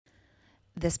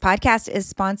This podcast is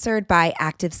sponsored by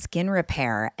Active Skin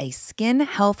Repair, a skin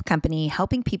health company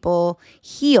helping people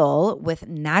heal with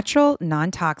natural,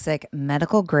 non-toxic,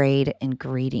 medical-grade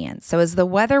ingredients. So as the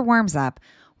weather warms up,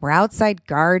 we're outside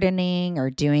gardening or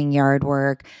doing yard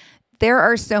work. There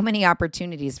are so many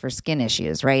opportunities for skin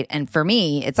issues, right? And for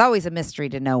me, it's always a mystery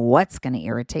to know what's going to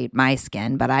irritate my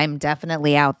skin, but I'm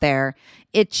definitely out there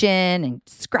itching and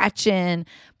scratching.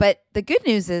 But the good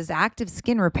news is Active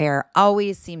Skin Repair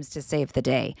always seems to save the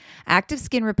day. Active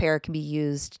Skin Repair can be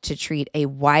used to treat a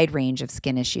wide range of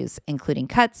skin issues, including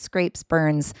cuts, scrapes,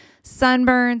 burns,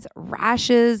 sunburns,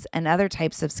 rashes, and other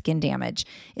types of skin damage.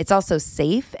 It's also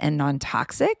safe and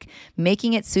non-toxic,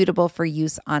 making it suitable for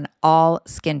use on all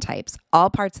skin types, all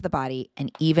parts of the body,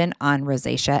 and even on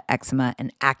rosacea, eczema,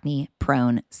 and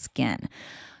acne-prone skin.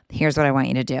 Here's what I want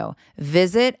you to do.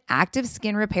 Visit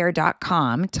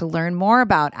ActiveSkinRepair.com to learn more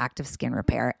about Active Skin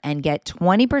Repair and get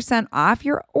 20% off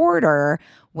your order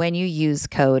when you use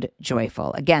code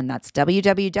JOYFUL. Again, that's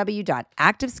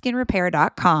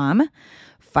www.ActiveSkinRepair.com.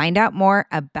 Find out more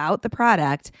about the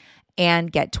product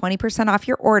and get 20% off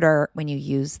your order when you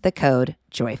use the code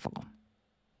JOYFUL.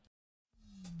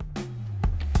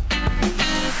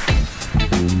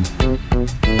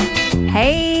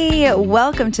 Hey,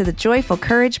 welcome to the Joyful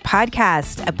Courage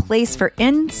Podcast, a place for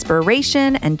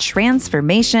inspiration and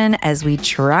transformation as we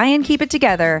try and keep it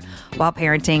together while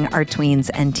parenting our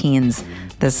tweens and teens.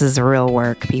 This is real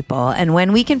work, people. And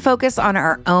when we can focus on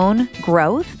our own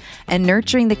growth and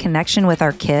nurturing the connection with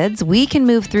our kids, we can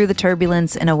move through the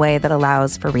turbulence in a way that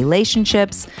allows for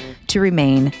relationships to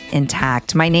remain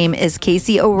intact. My name is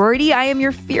Casey O'Rourke. I am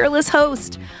your fearless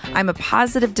host. I'm a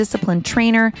positive discipline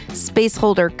trainer, space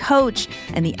holder coach,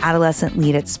 and the adolescent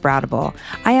lead at Sproutable.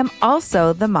 I am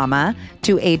also the mama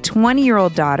to a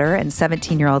 20-year-old daughter and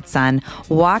 17-year-old son,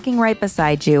 walking right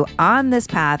beside you on this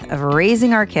path of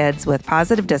raising our kids with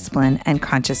positive discipline and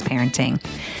conscious parenting.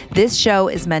 This show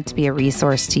is meant to be a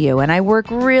resource to you, and I work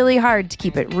really hard to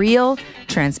keep it real,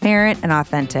 transparent, and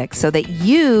authentic so that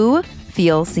you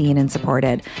feel seen and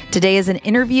supported. Today is an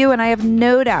interview, and I have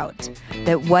no doubt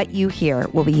that what you hear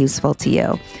will be useful to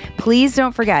you. Please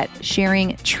don't forget,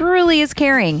 sharing truly is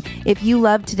caring. If you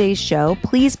love today's show,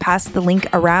 please pass the link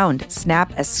around.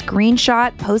 Snap a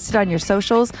screenshot, post it on your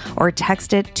socials, or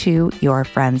text it to your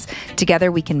friends.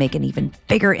 Together, we can make an even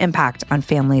bigger impact on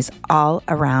families all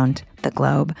around the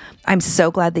globe. I'm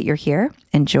so glad that you're here.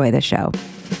 Enjoy the show.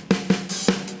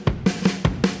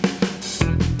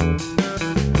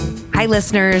 Hi,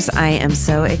 listeners. I am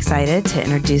so excited to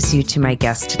introduce you to my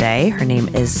guest today. Her name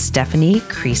is Stephanie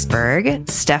Kriesberg.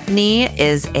 Stephanie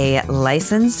is a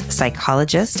licensed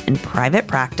psychologist in private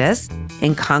practice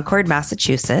in Concord,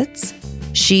 Massachusetts.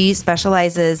 She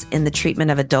specializes in the treatment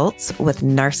of adults with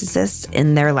narcissists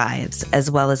in their lives,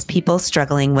 as well as people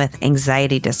struggling with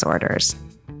anxiety disorders.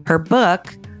 Her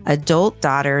book, Adult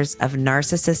Daughters of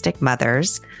Narcissistic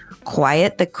Mothers,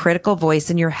 Quiet the Critical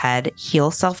Voice in Your Head, Heal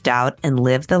Self-Doubt, and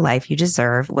Live the Life You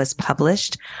Deserve, was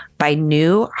published by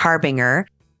New Harbinger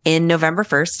in November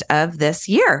 1st of this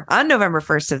year, on November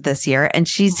 1st of this year. And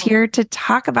she's here to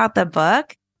talk about the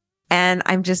book. And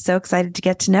I'm just so excited to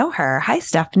get to know her. Hi,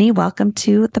 Stephanie. Welcome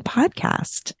to the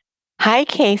podcast. Hi,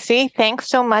 Casey. Thanks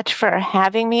so much for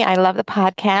having me. I love the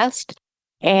podcast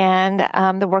and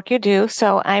the work you do.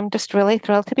 So I'm just really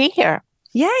thrilled to be here.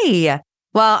 Yay.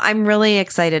 Well, I'm really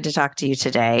excited to talk to you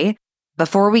today.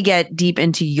 Before we get deep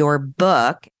into your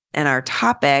book and our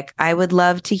topic, I would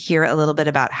love to hear a little bit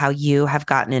about how you have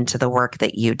gotten into the work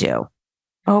that you do.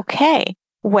 Okay.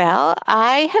 Well,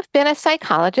 I have been a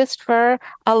psychologist for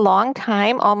a long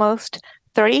time, almost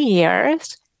 30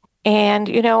 years. And,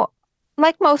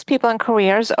 like most people in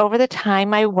careers, over the time,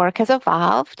 my work has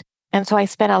evolved. And so I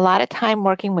spent a lot of time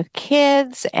working with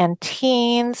kids and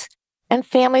teens and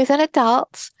families and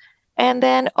adults. And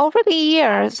then over the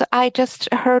years, I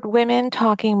just heard women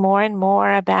talking more and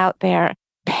more about their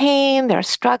pain, their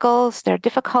struggles, their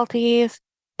difficulties.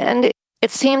 And it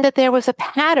seemed that there was a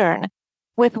pattern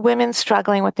with women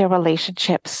struggling with their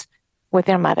relationships with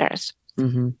their mothers.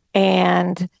 Mm-hmm.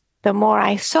 And the more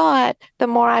I saw it, the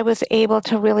more I was able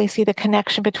to really see the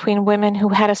connection between women who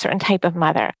had a certain type of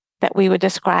mother that we would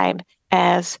describe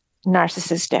as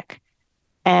narcissistic.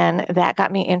 And that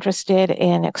got me interested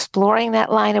in exploring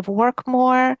that line of work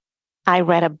more. I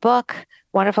read a book,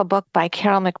 wonderful book by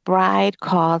Carol McBride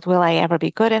called Will I Ever Be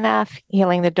Good Enough?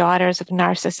 Healing the Daughters of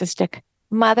Narcissistic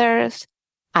Mothers.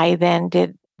 I then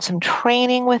did some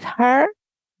training with her.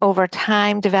 Over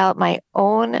time, developed my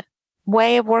own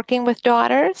way of working with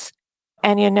daughters.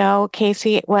 And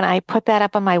Casey, when I put that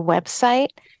up on my website,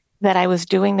 that I was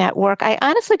doing that work, I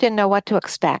honestly didn't know what to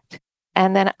expect.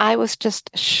 And then I was just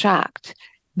shocked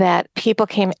that people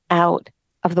came out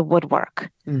of the woodwork.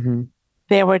 Mm-hmm.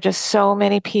 There were just so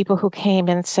many people who came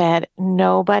and said,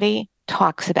 nobody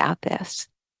talks about this.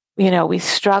 We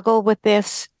struggle with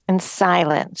this in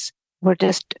silence. We're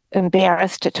just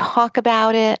embarrassed to talk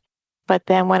about it. But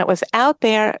then when it was out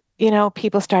there,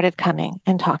 people started coming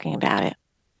and talking about it.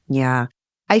 Yeah.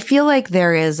 I feel like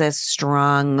there is a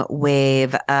strong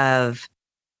wave of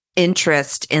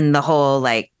interest in the whole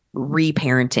like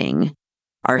reparenting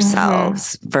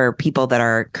ourselves for people that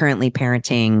are currently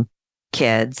parenting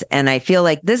kids. And I feel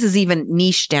like this is even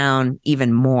niche down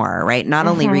even more, right? Not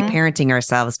only reparenting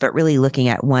ourselves, but really looking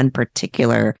at one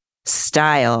particular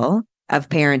style of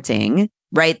parenting,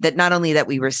 right? That not only that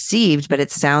we received, but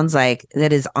it sounds like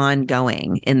that is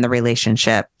ongoing in the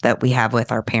relationship that we have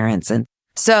with our parents. And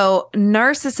so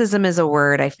narcissism is a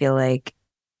word I feel like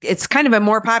it's kind of a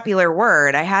more popular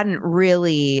word. I hadn't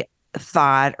really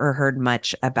thought or heard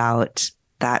much about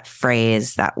that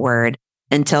phrase, that word,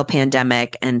 until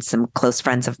pandemic and some close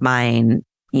friends of mine,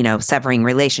 severing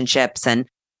relationships and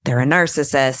they're a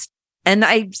narcissist. And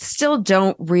I still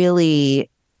don't really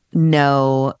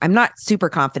know. I'm not super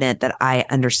confident that I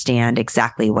understand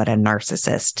exactly what a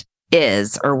narcissist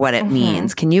is or what it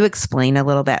means. Can you explain a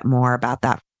little bit more about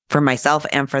that for myself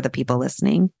and for the people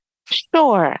listening?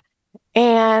 Sure.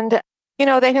 And,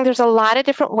 they think there's a lot of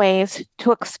different ways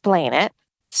to explain it.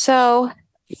 So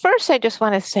first, I just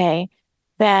want to say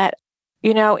that,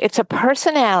 it's a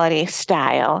personality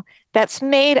style that's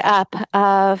made up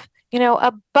of,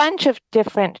 a bunch of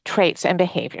different traits and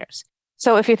behaviors.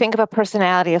 So if you think of a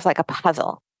personality as like a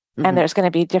puzzle, and there's going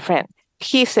to be different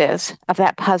pieces of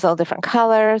that puzzle, different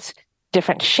colors,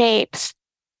 different shapes.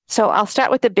 So I'll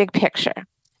start with the big picture.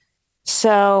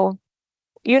 So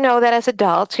that as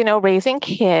adults, raising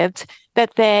kids,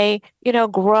 that they,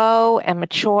 grow and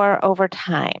mature over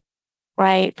time,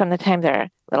 right? From the time they're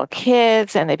little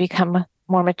kids and they become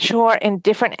more mature in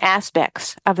different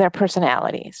aspects of their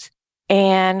personalities.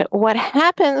 And what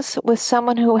happens with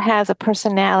someone who has a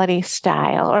personality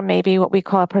style, or maybe what we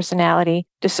call a personality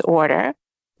disorder,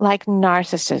 like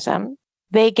narcissism,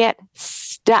 they get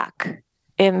stuck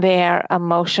in their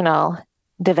emotional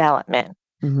development.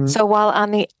 So while on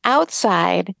the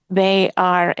outside, they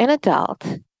are an adult,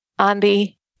 on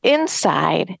the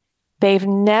inside, they've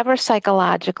never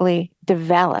psychologically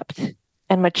developed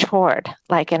and matured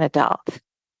like an adult.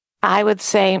 I would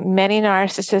say many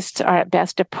narcissists are at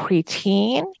best a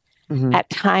preteen. At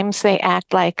times, they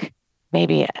act like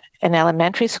maybe an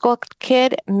elementary school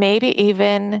kid, maybe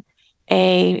even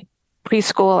a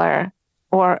preschooler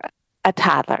or a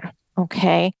toddler,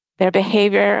 okay? Their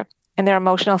behavior and their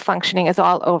emotional functioning is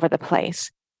all over the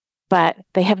place, but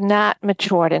they have not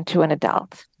matured into an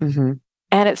adult. And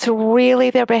it's really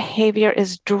their behavior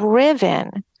is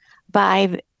driven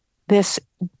by this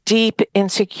deep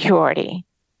insecurity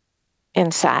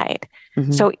inside.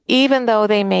 So even though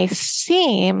they may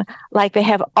seem like they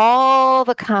have all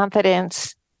the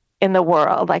confidence in the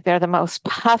world, like they're the most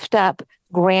puffed up,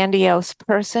 grandiose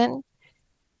person,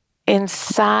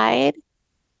 inside,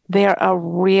 they're a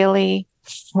really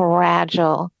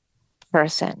fragile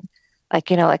person,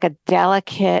 like a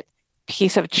delicate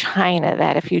piece of china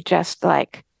that if you just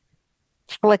like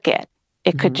flick it,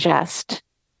 it could just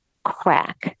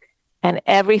crack. And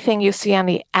everything you see on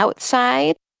the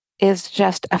outside is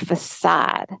just a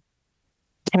facade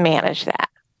to manage that.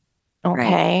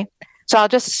 Okay. Right. So I'll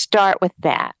just start with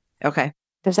that. Okay.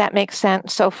 Does that make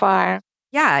sense so far?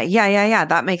 Yeah.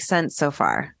 That makes sense so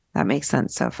far.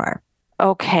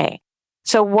 Okay.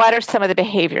 So what are some of the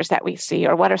behaviors that we see,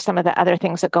 or what are some of the other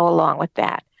things that go along with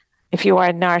that? If you are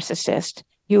a narcissist,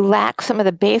 you lack some of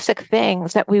the basic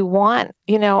things that we want,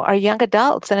 our young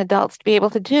adults and adults to be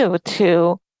able to do,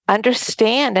 to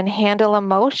understand and handle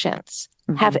emotions,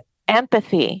 have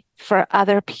empathy for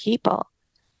other people,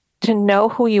 to know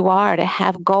who you are, to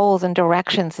have goals and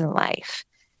directions in life,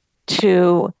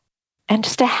 and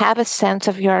just to have a sense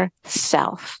of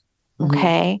yourself.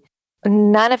 Okay.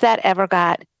 None of that ever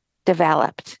got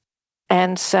developed.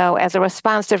 And so as a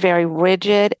response, they're very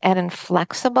rigid and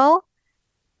inflexible.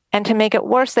 And to make it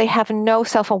worse, they have no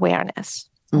self-awareness.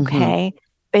 Okay.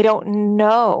 They don't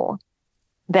know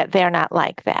that they're not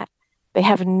like that. They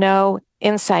have no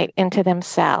insight into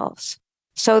themselves.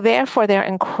 So therefore, they're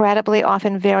incredibly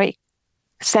often very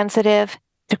sensitive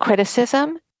to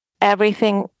criticism.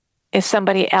 Everything is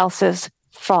somebody else's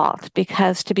fault,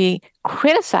 because to be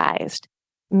criticized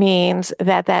means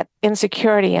that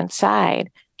insecurity inside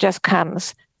just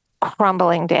comes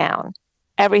crumbling down.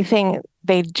 Everything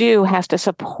they do has to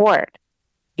support,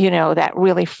 that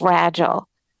really fragile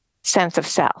sense of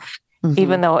self.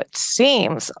 even though it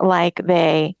seems like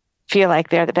they feel like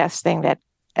they're the best thing that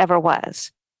ever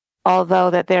was. Although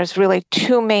that there's really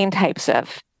two main types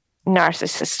of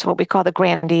narcissists, what we call the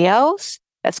grandiose.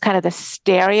 That's kind of the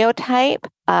stereotype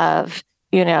of,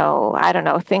 I don't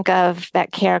know, think of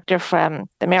that character from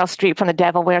the Meryl Streep from The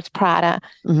Devil Wears Prada.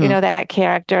 That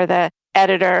character, the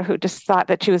editor who just thought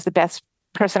that she was the best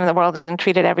person in the world and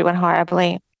treated everyone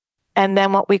horribly. And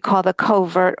then what we call the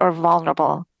covert or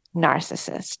vulnerable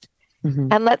narcissist.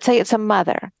 And let's say it's a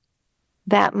mother.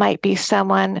 That might be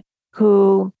someone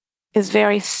who is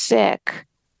very sick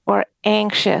or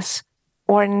anxious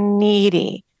or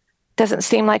needy. Doesn't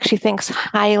seem like she thinks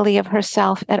highly of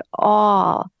herself at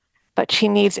all, but she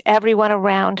needs everyone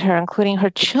around her, including her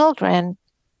children,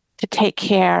 to take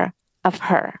care of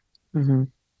her.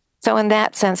 So in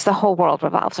that sense, the whole world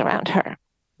revolves around her.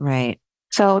 Right.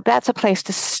 So that's a place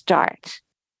to start.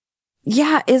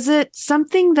 Yeah. Is it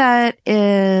something that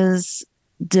is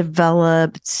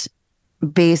developed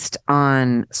based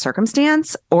on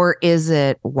circumstance, or is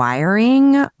it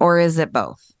wiring, or is it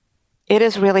both? It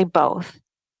is really both.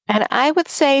 And I would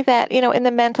say that, in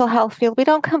the mental health field, we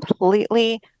don't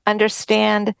completely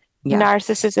understand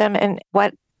narcissism and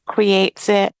what creates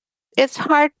it. It's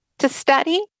hard to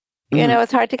study.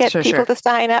 It's hard to get people to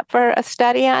sign up for a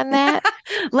study on that.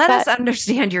 Let us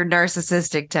understand your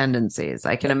narcissistic tendencies.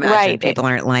 I can imagine people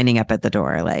aren't lining up at the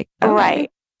door like, okay.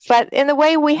 Right. But in the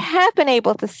way we have been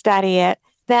able to study it,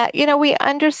 that, we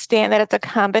understand that it's a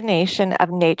combination of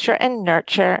nature and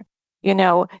nurture,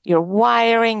 your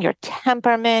wiring, your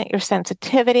temperament, your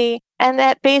sensitivity, and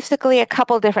that basically a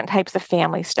couple different types of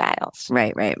family styles.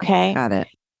 Right. Okay. Got it.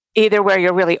 Either where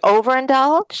you're really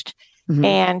overindulged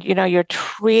and, you're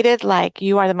treated like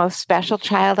you are the most special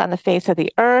child on the face of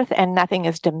the earth and nothing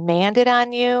is demanded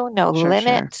on you, no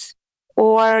limits,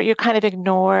 or you're kind of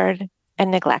ignored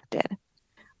and neglected.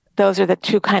 Those are the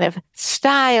two kind of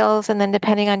styles. And then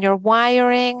depending on your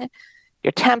wiring,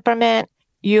 your temperament,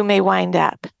 you may wind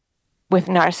up with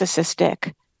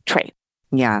narcissistic traits.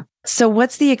 Yeah. So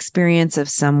what's the experience of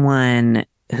someone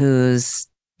who's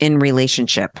in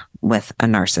relationship with a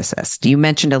narcissist? You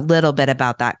mentioned a little bit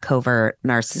about that covert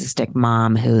narcissistic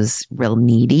mom who's real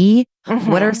needy.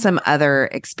 What are some other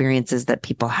experiences that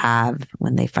people have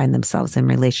when they find themselves in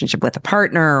relationship with a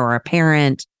partner or a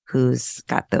parent who's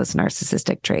got those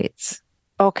narcissistic traits?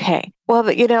 Okay. Well,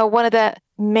 one of the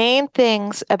main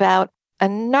things about a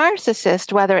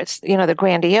narcissist, whether it's, the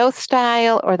grandiose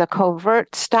style or the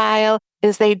covert style,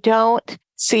 is they don't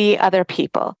see other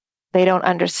people. They don't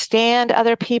understand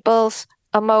other people's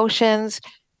emotions.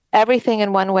 Everything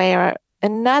in one way or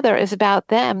another is about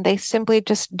them. They simply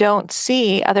just don't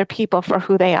see other people for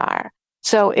who they are.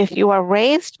 So if you are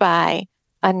raised by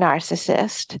a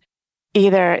narcissist,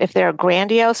 either if they're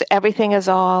grandiose, everything is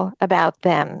all about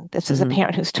them. This is a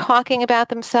parent who's talking about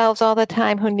themselves all the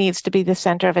time, who needs to be the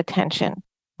center of attention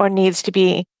or needs to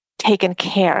be taken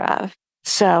care of.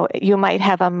 So you might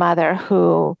have a mother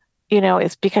who,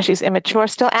 is because she's immature,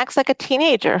 still acts like a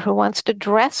teenager, who wants to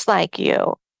dress like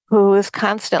you, who is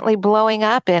constantly blowing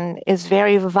up and is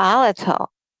very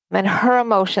volatile. And her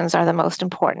emotions are the most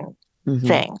important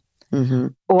thing,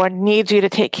 or needs you to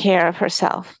take care of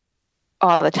herself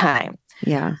all the time.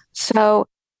 Yeah. So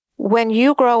when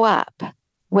you grow up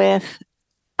with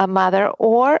a mother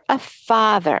or a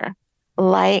father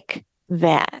like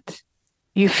that,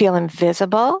 you feel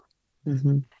invisible.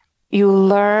 You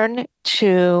learn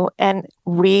to and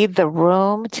read the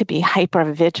room, to be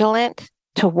hypervigilant,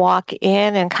 to walk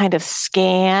in and kind of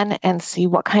scan and see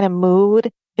what kind of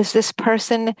mood is this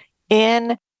person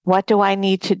in? What do I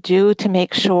need to do to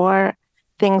make sure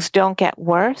things don't get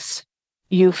worse?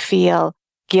 You feel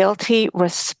guilty,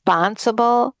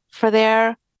 responsible for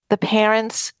the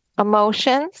parents'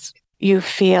 emotions. You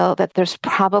feel that there's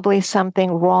probably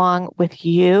something wrong with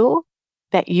you,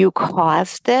 that you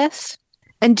caused this.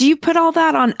 And do you put all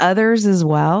that on others as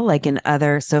well?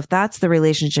 So if that's the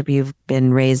relationship you've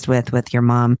been raised with your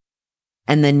mom,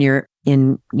 and then you're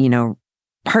in,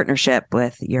 partnership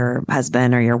with your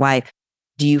husband or your wife,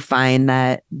 do you find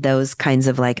that those kinds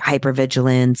of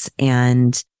hypervigilance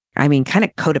and kind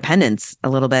of codependence a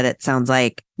little bit, it sounds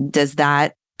like, does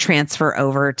that transfer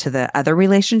over to the other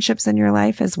relationships in your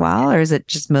life as well? Or is it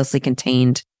just mostly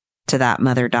contained to that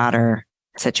mother-daughter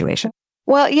situation?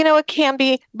 Well, it can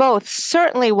be both.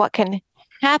 Certainly what can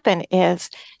happen is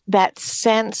that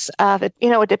sense of, it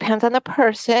depends on the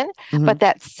person, but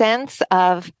that sense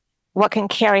of what can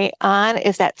carry on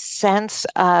is that sense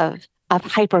of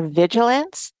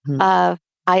hypervigilance, of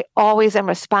I always am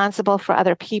responsible for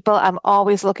other people. I'm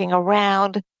always looking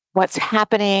around. What's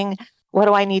happening? What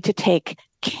do I need to take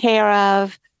care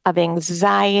of? of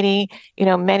anxiety.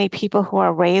 Many people who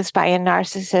are raised by a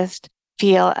narcissist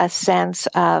feel a sense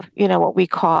of, what we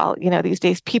call, these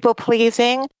days, people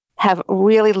pleasing, have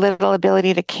really little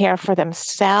ability to care for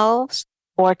themselves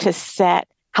or to set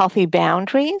healthy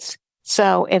boundaries.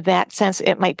 So in that sense,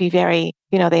 it might be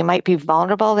they might be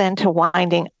vulnerable then to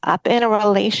winding up in a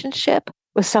relationship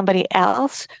with somebody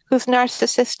else who's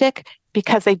narcissistic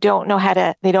because they don't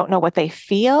know what they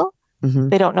feel. Mm-hmm.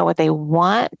 They don't know what they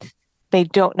want. They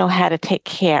don't know how to take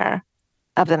care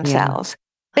of themselves.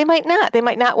 Yeah. They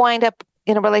might not wind up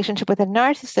in a relationship with a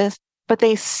narcissist, but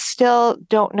they still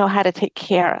don't know how to take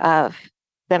care of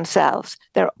themselves.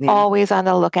 They're always on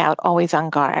the lookout, always on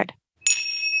guard.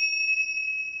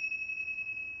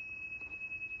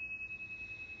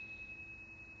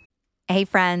 Hey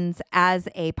friends, as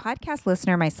a podcast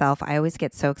listener myself, I always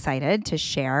get so excited to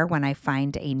share when I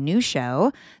find a new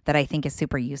show that I think is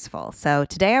super useful. So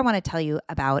today I want to tell you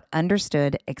about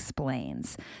Understood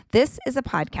Explains. This is a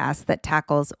podcast that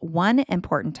tackles one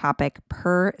important topic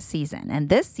per season. And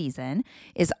this season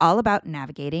is all about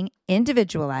navigating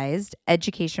individualized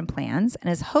education plans and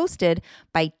is hosted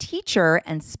by teacher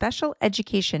and special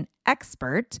education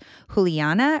expert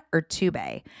Juliana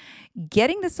Urtube.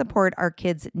 Getting the support our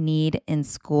kids need in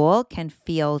school can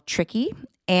feel tricky,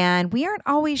 and we aren't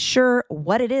always sure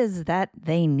what it is that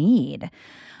they need.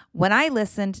 When I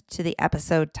listened to the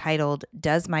episode titled,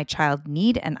 "Does My Child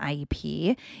Need an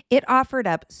IEP?" it offered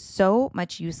up so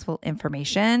much useful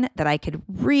information that I could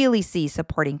really see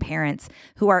supporting parents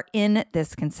who are in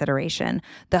this consideration.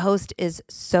 The host is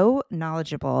so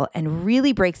knowledgeable and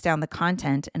really breaks down the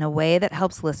content in a way that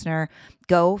helps listener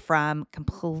go from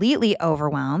completely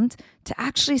overwhelmed to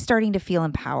actually starting to feel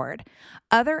empowered.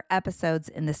 Other episodes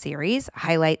in the series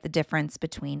highlight the difference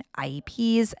between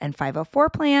IEPs and 504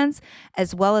 plans,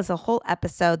 as well as a whole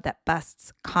episode that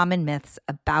busts common myths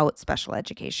about special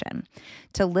education.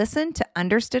 To listen to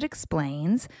Understood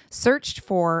Explains, search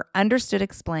for Understood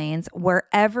Explains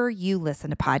wherever you listen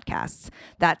to podcasts.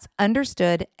 That's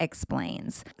Understood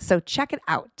Explains. So check it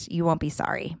out. You won't be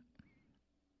sorry.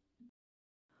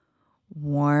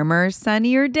 Warmer,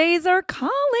 sunnier days are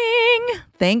calling.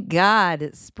 Thank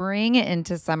God. Spring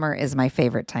into summer is my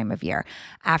favorite time of year.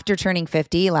 After turning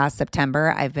 50 last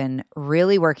September, I've been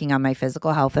really working on my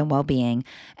physical health and well-being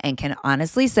and can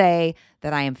honestly say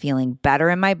that I am feeling better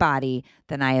in my body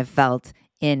than I have felt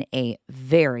in a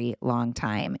very long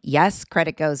time. Yes,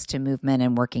 credit goes to movement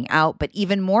and working out, but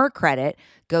even more credit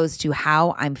goes to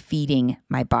how I'm feeding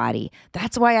my body.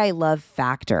 That's why I love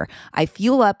Factor. I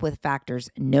fuel up with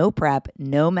Factor's no prep,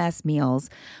 no mess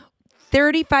meals,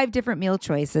 35 different meal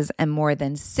choices, and more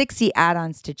than 60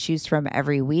 add-ons to choose from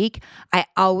every week. I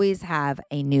always have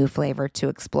a new flavor to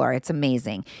explore. It's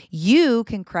amazing. You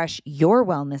can crush your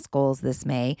wellness goals this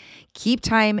May, keep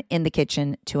time in the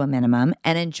kitchen to a minimum,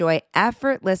 and enjoy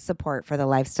effortless support for the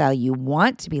lifestyle you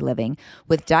want to be living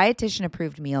with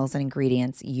dietitian-approved meals and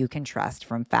ingredients you can trust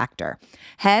from Factor.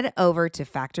 Head over to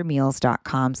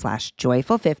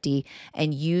factormeals.com/joyful50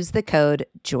 and use the code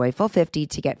joyful50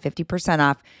 to get 50%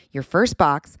 off your first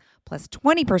box plus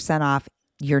 20% off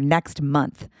your next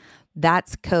month.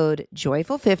 That's code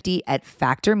joyful50 at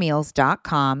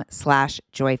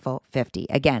factormeals.com/joyful50.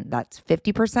 Again, that's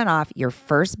 50% off your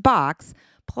first box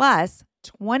plus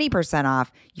 20%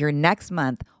 off your next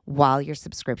month while your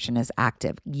subscription is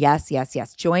active. Yes, yes,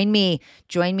 yes. Join me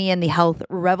in the health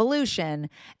revolution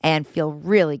and feel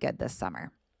really good this summer.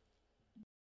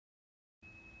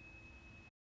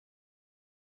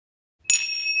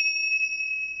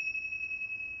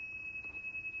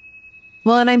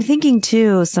 Well, and I'm thinking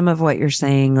too, some of what you're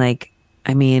saying,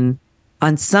 on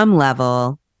some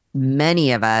level,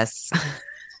 many of us,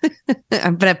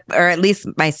 or at least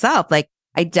myself, I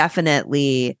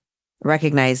definitely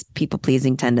recognize people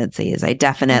pleasing tendencies. I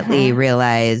definitely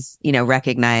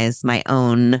recognize my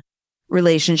own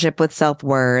relationship with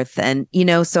self-worth. And,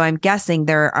 so I'm guessing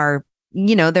there are,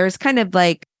 there's kind of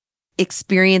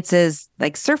experiences,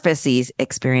 surfacey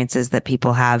experiences that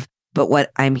people have. But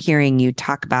what I'm hearing you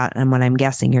talk about and what I'm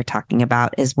guessing you're talking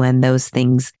about is when those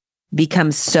things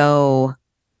become so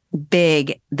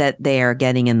big that they are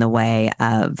getting in the way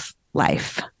of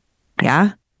life.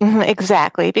 Yeah?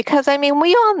 Exactly. Because,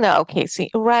 we all know,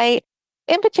 Casey, right?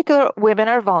 In particular, women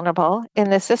are vulnerable in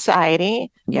this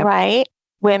society, right?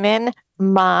 Women,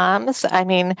 moms.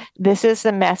 This is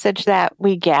the message that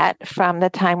we get from the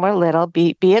time we're little.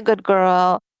 Be a good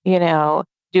girl,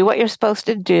 do what you're supposed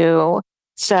to do.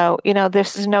 So,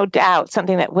 this is no doubt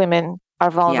something that women are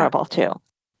vulnerable to.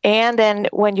 And then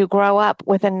when you grow up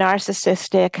with a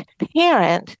narcissistic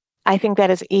parent, I think that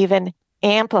is even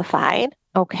amplified.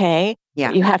 Okay.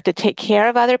 Yeah. You have to take care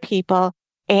of other people.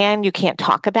 and you can't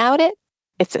talk about it.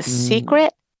 It's a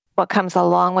secret. What comes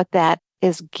along with that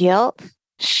is guilt,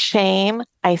 shame,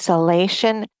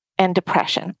 isolation, and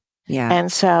depression. Yeah.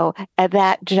 And so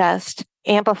that just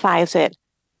amplifies it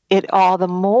all the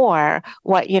more,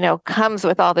 what, comes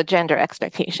with all the gender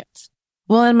expectations.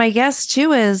 Well, and my guess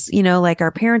too is, like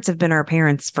our parents have been our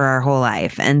parents for our whole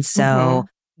life. And so,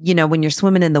 when you're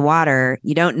swimming in the water,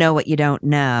 you don't know what you don't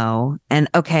know. And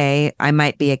okay, I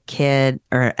might be a kid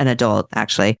or an adult,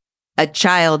 actually, a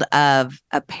child of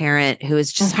a parent who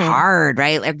is just hard,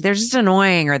 right? Like they're just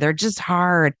annoying or they're just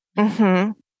hard.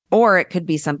 Or it could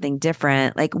be something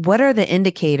different. Like, what are the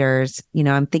indicators?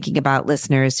 I'm thinking about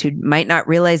listeners who might not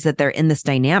realize that they're in this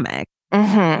dynamic,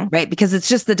 right? Because it's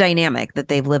just the dynamic that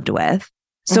they've lived with.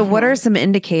 So what are some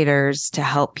indicators to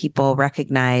help people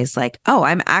recognize like, oh,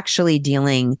 I'm actually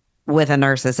dealing with a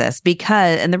narcissist?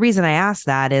 And the reason I ask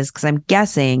that is because I'm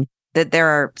guessing that there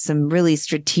are some really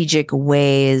strategic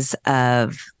ways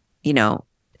of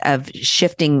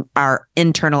shifting our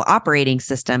internal operating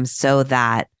system so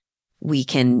that we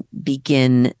can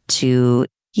begin to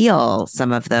heal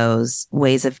some of those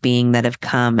ways of being that have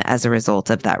come as a result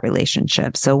of that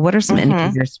relationship. So what are some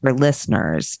indicators for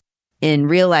listeners in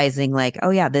realizing like, oh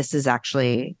yeah, this is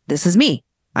me. This is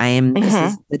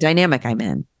the dynamic I'm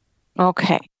in.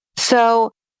 Okay.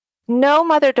 So no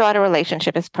mother-daughter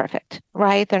relationship is perfect,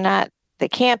 right? They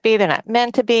can't be, they're not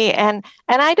meant to be. And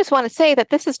I just want to say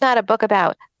that this is not a book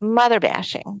about mother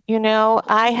bashing.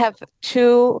 I have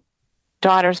 2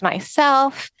 daughters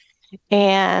myself,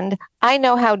 and I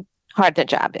know how hard the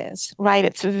job is, right?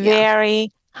 It's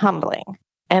very humbling.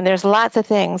 And there's lots of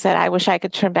things that I wish I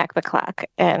could turn back the clock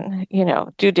and,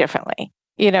 do differently.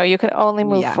 You can only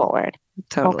move forward.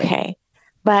 Totally. Okay.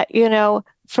 But,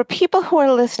 for people who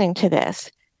are listening to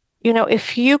this,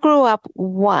 if you grew up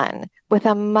with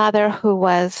a mother who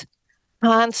was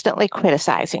constantly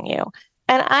criticizing you,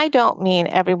 and I don't mean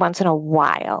every once in a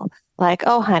while, like,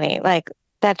 oh, honey, like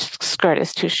that skirt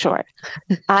is too short.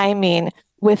 I mean,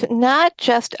 with not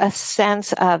just a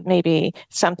sense of maybe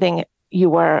something you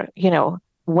were,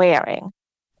 wearing,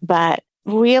 but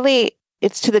really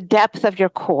it's to the depth of your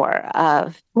core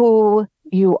of who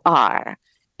you are.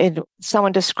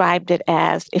 Someone described it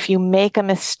as, if you make a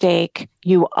mistake,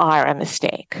 you are a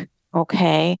mistake.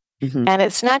 Okay. And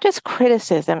it's not just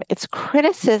criticism, it's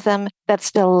criticism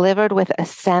that's delivered with a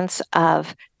sense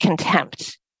of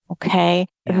contempt. Okay.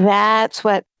 That's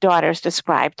what daughters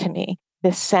describe to me.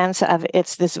 This sense of,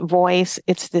 it's this voice,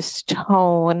 it's this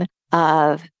tone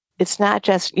of, it's not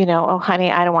just, oh,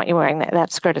 honey, I don't want you wearing that.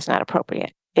 That skirt is not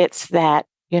appropriate. It's that,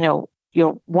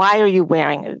 why are you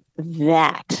wearing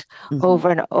that over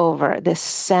and over? This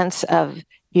sense of,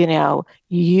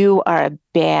 you are a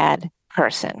bad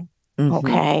person.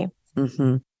 Okay.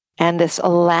 And this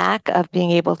lack of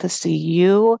being able to see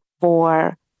you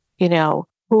for,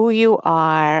 who you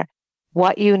are,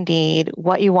 what you need,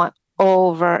 what you want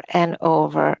over and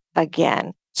over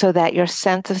again, so that your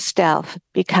sense of self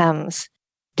becomes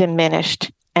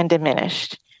diminished and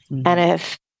diminished. And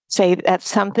if, say, that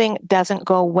something doesn't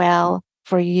go well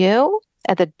for you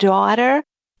as a daughter,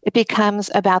 it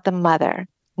becomes about the mother,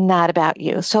 not about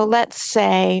you. So let's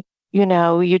say,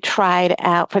 you tried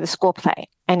out for the school play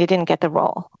and you didn't get the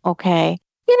role. Okay.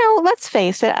 Let's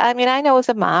face it. I mean, I know as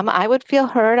a mom, I would feel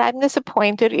hurt. I'm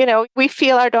disappointed. We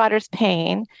feel our daughter's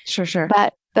pain. Sure.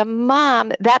 But the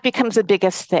mom, that becomes the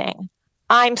biggest thing.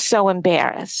 I'm so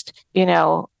embarrassed.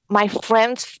 My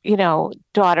friend's,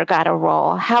 daughter got a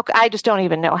role. I just don't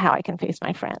even know how I can face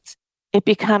my friends. It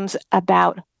becomes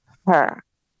about her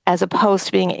as opposed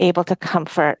to being able to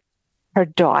comfort her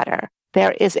daughter.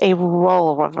 There is a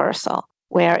role reversal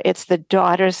where it's the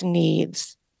daughter's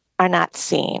needs are not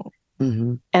seen.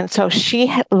 And so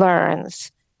she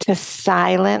learns to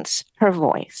silence her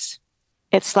voice.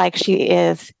 It's like she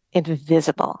is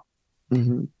invisible.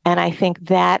 And I think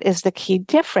that is the key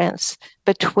difference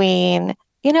between,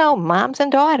 moms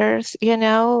and daughters.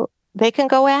 They can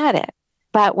go at it.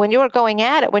 But when you're going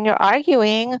at it, when you're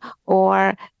arguing,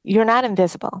 or you're not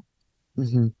invisible.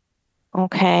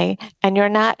 Okay. And you're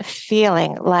not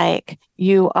feeling like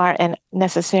you are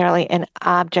necessarily an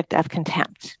object of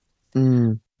contempt.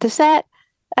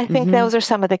 I think those are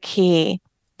some of the key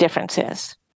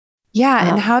differences. Yeah.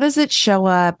 And how does it show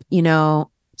up?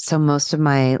 So most of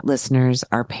my listeners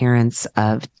are parents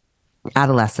of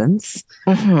adolescents.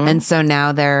 And so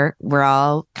now we're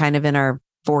all kind of in our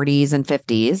 40s and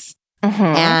 50s.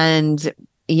 And,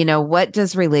 what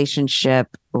does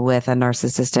relationship with a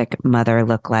narcissistic mother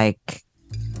look like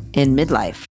in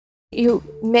midlife? You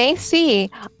may see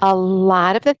a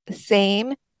lot of the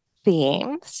same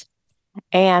themes.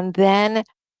 And then,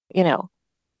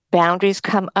 boundaries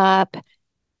come up,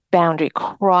 boundary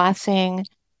crossing,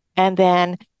 and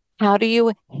then how do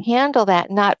you handle that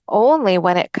not only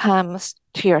when it comes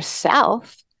to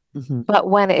yourself, but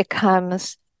when it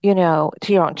comes, to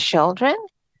your own children?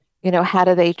 How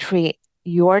do they treat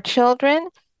your children?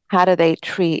 How do they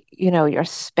treat, your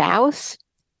spouse,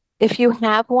 if you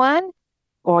have one,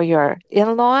 or your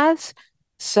in-laws?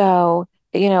 So,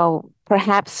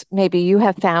 perhaps maybe you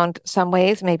have found some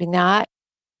ways, maybe not,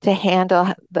 to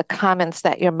handle the comments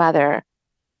that your mother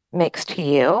makes to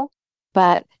you,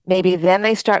 but maybe then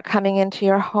they start coming into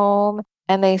your home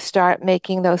and they start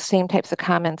making those same types of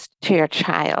comments to your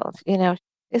child.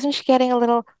 Isn't she getting a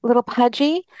little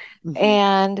pudgy?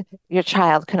 And your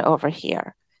child can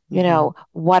overhear.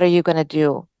 What are you going to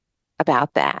do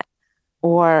about that?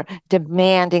 Or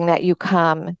demanding that you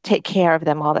come take care of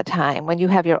them all the time when you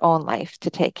have your own life to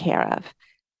take care of.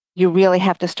 You really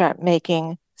have to start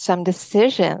making some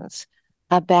decisions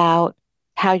about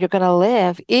how you're going to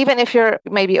live, even if you're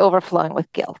maybe overflowing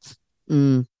with guilt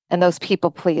and those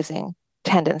people-pleasing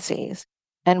tendencies.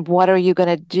 And what are you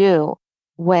going to do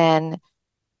when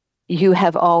you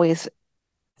have always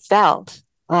felt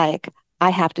like,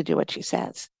 I have to do what she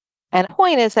says? And the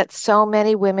point is that so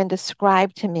many women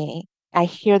describe to me, I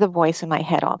hear the voice in my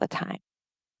head all the time.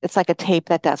 It's like a tape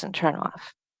that doesn't turn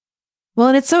off. Well,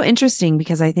 and it's so interesting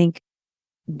because I think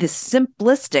the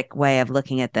simplistic way of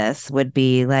looking at this would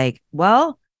be like,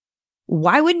 well,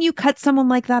 why wouldn't you cut someone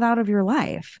like that out of your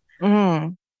life?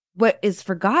 What is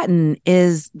forgotten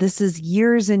is this is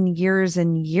years and years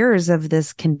and years of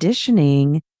this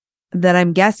conditioning that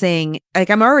I'm guessing, like,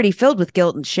 I'm already filled with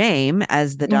guilt and shame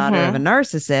as the daughter of a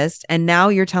narcissist. And now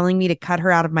you're telling me to cut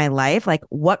her out of my life. Like,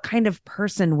 what kind of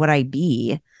person would I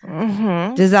be?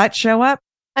 Does that show up?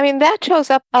 I mean, that shows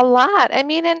up a lot. I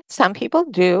mean, and some people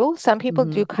do. Some people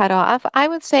do cut off. I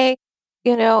would say,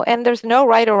 and there's no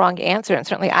right or wrong answer. And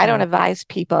certainly I don't advise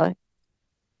people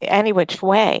any which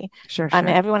way. Sure. I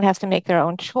mean, everyone has to make their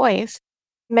own choice.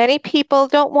 Many people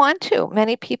don't want to.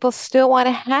 Many people still want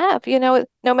to have,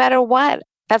 no matter what,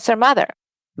 that's their mother,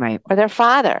 right, or their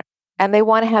father, and they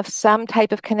want to have some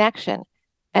type of connection.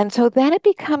 And so then it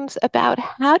becomes about,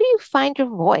 how do you find your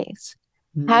voice?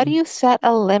 How do you set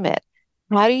a limit?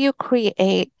 How do you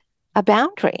create a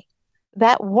boundary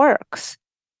that works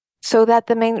so that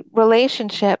the main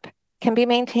relationship can be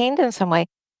maintained in some way?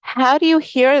 How do you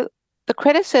hear the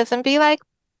criticism be like,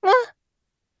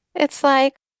 it's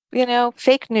like,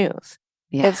 fake news.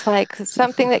 Yeah. It's like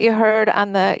something that you heard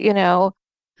on the,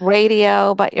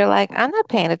 radio, but you're like, I'm not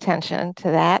paying attention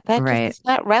to that. That just is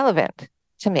not relevant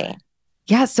to me.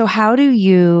 Yeah. So how do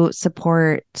you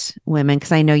support women?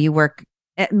 Because I know you work,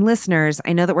 and listeners,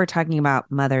 I know that we're talking about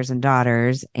mothers and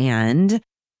daughters, and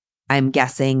I'm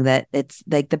guessing that it's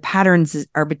like the patterns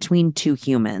are between two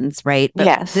humans, right? But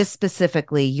yes. This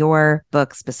specifically, your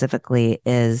book specifically,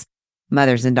 is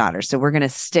mothers and daughters. So we're going to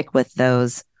stick with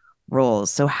those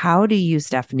roles. So how do you,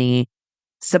 Stephanie,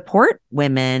 support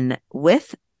women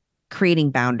with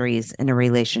creating boundaries in a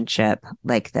relationship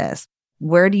like this?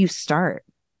 Where do you start?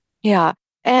 Yeah.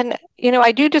 And,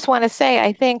 I do just want to say,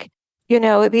 I think,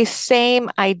 these same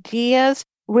ideas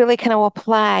really can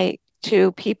apply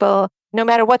to people, no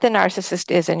matter what the narcissist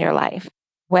is in your life,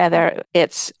 whether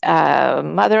it's a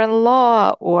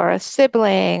mother-in-law or a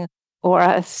sibling or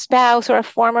a spouse or a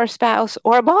former spouse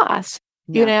or a boss,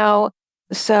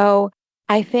 So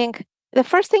I think the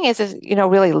first thing is,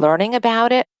 really learning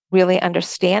about it, really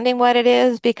understanding what it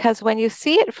is, because when you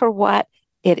see it for what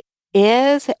it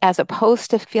is, as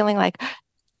opposed to feeling like,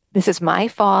 this is my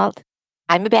fault,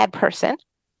 I'm a bad person,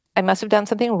 I must have done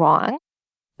something wrong,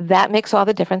 that makes all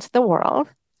the difference in the world.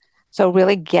 So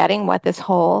really getting what this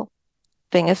whole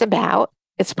thing is about,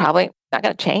 it's probably not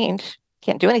going to change,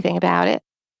 can't do anything about it.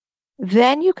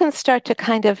 Then you can start to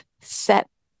kind of set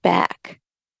back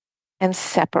and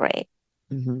separate.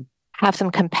 Have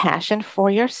some compassion for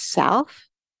yourself.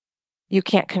 You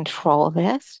can't control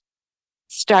this.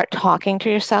 Start talking to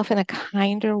yourself in a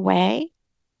kinder way.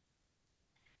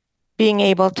 Being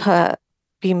able to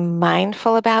be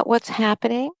mindful about what's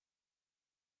happening.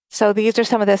 So these are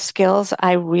some of the skills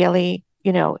I really,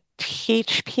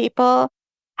 teach people,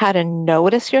 how to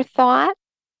notice your thought,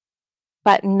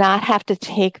 but not have to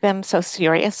take them so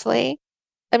seriously.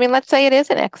 I mean, let's say it is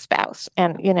an ex-spouse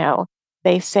and,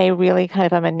 they say really kind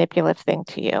of a manipulative thing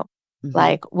to you.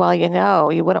 Like, well,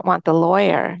 you wouldn't want the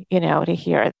lawyer, to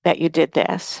hear that you did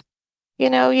this.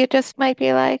 You just might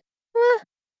be like,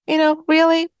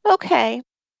 really? Okay.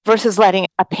 Versus letting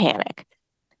a panic.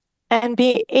 And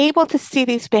be able to see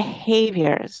these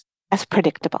behaviors as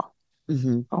predictable.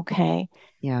 Okay?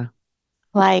 Yeah.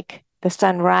 Like the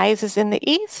sun rises in the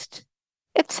east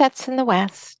it sets in the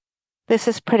West. This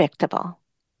is predictable.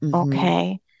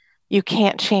 Okay. You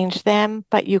can't change them,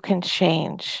 but you can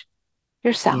change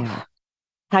yourself,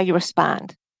 how you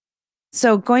respond.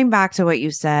 So going back to what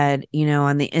you said,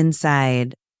 on the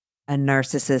inside, a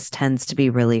narcissist tends to be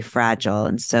really fragile.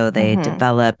 And so they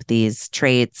develop these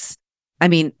traits. I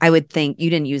mean, I would think you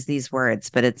didn't use these words,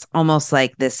 but it's almost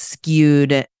like this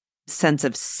skewed sense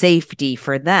of safety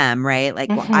for them, right? Like,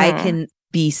 well, I can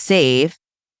be safe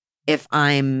if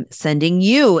I'm sending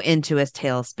you into a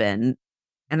tailspin.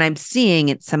 And I'm seeing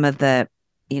it, some of the,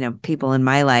 people in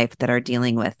my life that are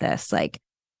dealing with this, like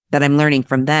that I'm learning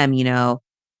from them,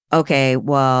 okay,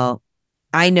 well,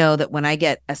 I know that when I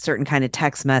get a certain kind of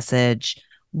text message,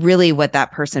 really what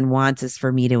that person wants is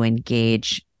for me to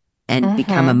engage and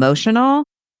become emotional.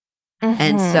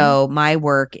 And so my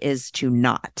work is to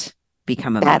not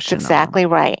become emotional. That's exactly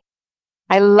right.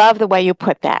 I love the way you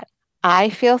put that. I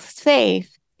feel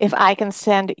safe if I can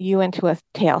send you into a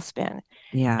tailspin.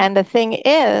 Yeah. And the thing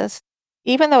is,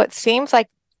 even though it seems like,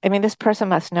 this person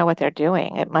must know what they're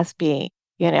doing. It must be,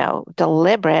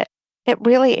 deliberate. It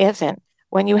really isn't.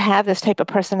 When you have this type of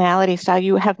personality style,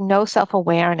 you have no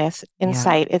self-awareness,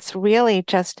 insight. Yeah. It's really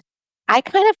just, I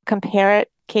kind of compare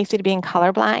it, Casey, to being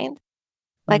colorblind.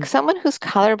 Like someone who's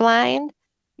colorblind,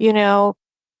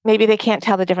 maybe they can't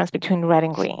tell the difference between red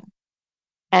and green.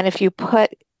 And if you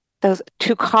put those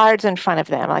two cards in front of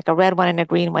them, like a red one and a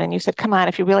green one, and you said, come on,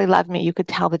 if you really love me, you could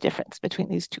tell the difference between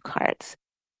these two cards.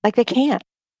 Like they can't.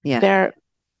 Yeah. Their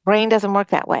brain doesn't work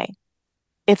that way.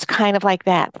 It's kind of like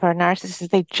that for a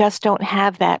narcissist. They just don't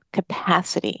have that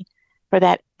capacity for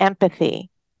that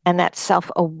empathy and that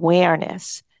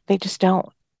self-awareness. They just don't.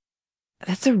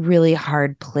 That's a really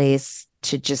hard place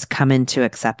to just come into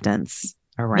acceptance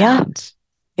around.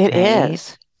 Yeah, it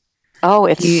is. Oh,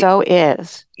 it so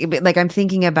is. Like I'm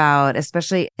thinking about,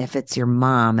 especially if it's your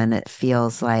mom and it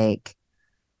feels like,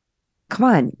 come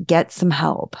on, get some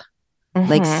help.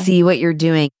 Like see what you're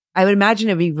doing. I would imagine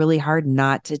it'd be really hard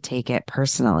not to take it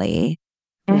personally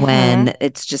when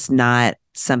it's just not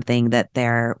something that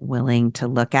they're willing to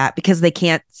look at because they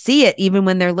can't see it even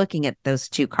when they're looking at those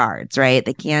two cards, right?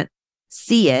 They can't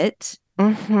see it.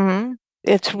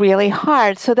 It's really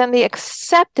hard. So then the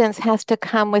acceptance has to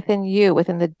come within you,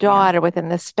 within the daughter, within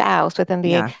the spouse, within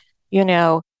the,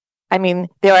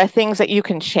 there are things that you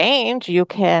can change. You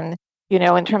can,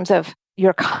 in terms of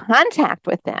your contact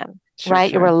with them,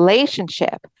 right? Your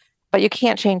relationship, but you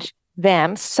can't change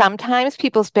them. Sometimes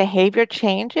people's behavior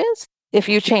changes if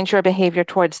you change your behavior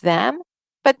towards them,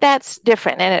 but that's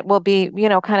different. And it will be,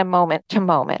 kind of moment to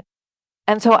moment.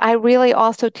 And so I really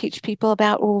also teach people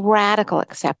about radical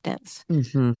acceptance.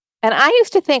 And I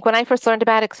used to think when I first learned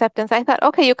about acceptance, I thought,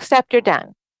 okay, you accept, you're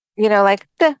done. You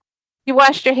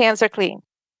washed your hands, are clean.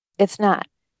 It's not.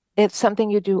 It's something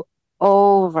you do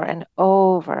over and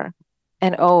over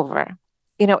and over.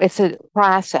 It's a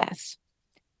process.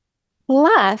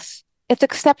 Plus, it's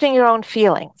accepting your own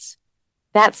feelings.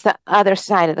 That's the other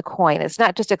side of the coin. It's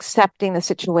not just accepting the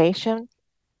situation,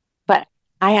 but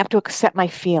I have to accept my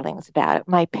feelings about it,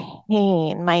 my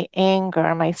pain, my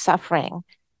anger, my suffering,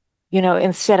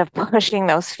 instead of pushing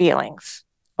those feelings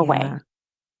away. Yeah.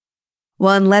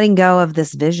 Well, and letting go of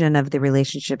this vision of the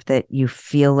relationship that you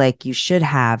feel like you should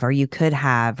have, or you could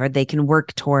have, or they can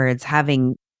work towards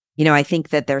having, I think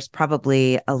that there's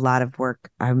probably a lot of work,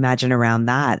 I imagine, around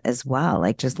that as well.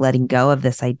 Like just letting go of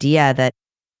this idea that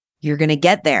you're going to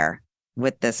get there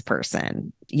with this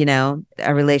person,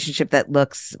 a relationship that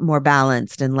looks more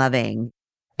balanced and loving.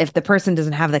 If the person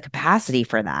doesn't have the capacity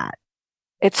for that.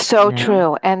 It's so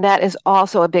true. And that is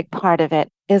also a big part of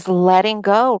it, is letting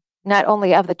go, not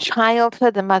only of the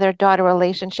childhood, the mother-daughter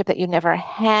relationship that you never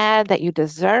had, that you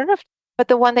deserved, but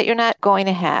the one that you're not going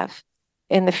to have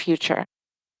in the future.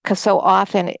 Because so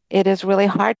often it is really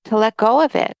hard to let go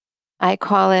of it. I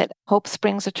call it hope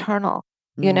springs eternal.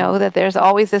 That there's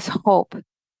always this hope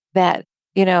that,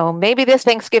 maybe this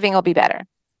Thanksgiving will be better.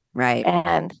 Right.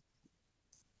 And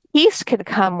peace could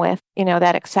come with,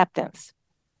 that acceptance.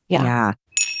 Yeah.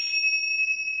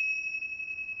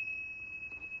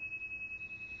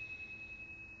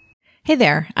 Hey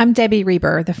there, I'm Debbie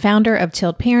Reber, the founder of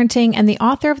Tilt Parenting and the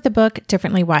author of the book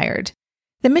Differently Wired.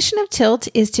 The mission of Tilt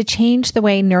is to change the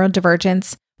way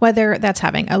neurodivergence, whether that's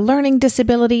having a learning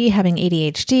disability, having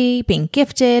ADHD, being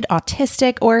gifted,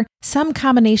 autistic, or some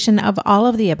combination of all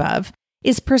of the above,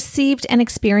 is perceived and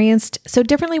experienced so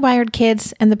differently wired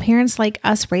kids and the parents like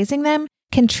us raising them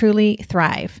can truly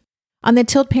thrive. On the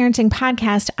Tilt Parenting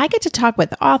podcast, I get to talk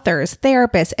with authors,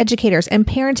 therapists, educators, and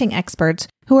parenting experts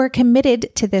who are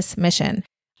committed to this mission.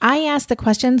 I ask the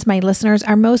questions my listeners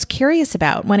are most curious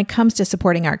about when it comes to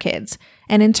supporting our kids.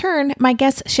 And in turn, my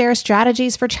guests share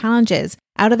strategies for challenges,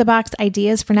 out-of-the-box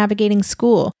ideas for navigating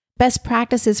school, best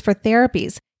practices for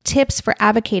therapies, tips for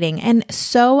advocating, and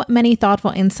so many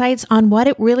thoughtful insights on what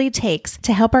it really takes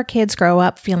to help our kids grow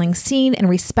up feeling seen and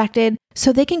respected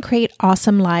so they can create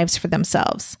awesome lives for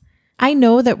themselves. I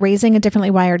know that raising a differently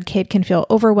wired kid can feel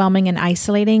overwhelming and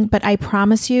isolating, but I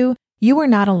promise you, you are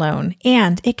not alone,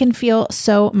 and it can feel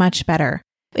so much better.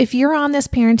 If you're on this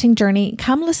parenting journey,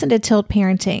 come listen to Tilt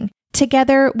Parenting.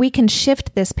 Together, we can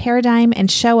shift this paradigm and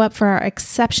show up for our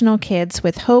exceptional kids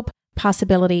with hope,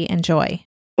 possibility, and joy.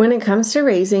 When it comes to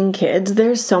raising kids,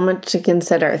 there's so much to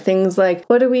consider. Things like,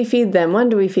 what do we feed them? When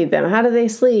do we feed them? How do they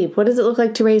sleep? What does it look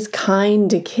like to raise kind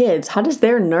kids? How does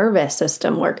their nervous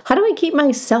system work? How do I keep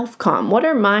myself calm? What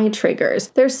are my triggers?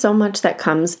 There's so much that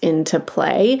comes into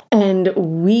play, and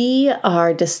we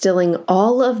are distilling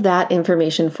all of that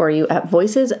information for you at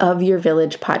Voices of Your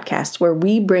Village podcast, where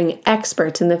we bring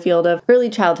experts in the field of early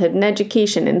childhood and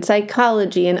education and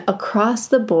psychology and across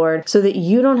the board so that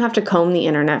you don't have to comb the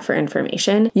internet for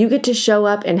information. You get to show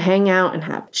up and hang out and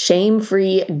have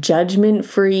shame-free,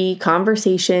 judgment-free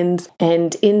conversations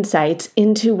and insights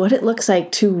into what it looks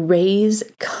like to raise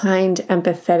kind,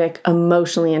 empathetic,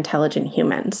 emotionally intelligent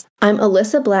humans. I'm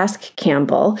Alyssa Blask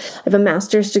Campbell. I have a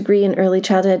master's degree in early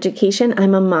childhood education.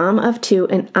 I'm a mom of 2,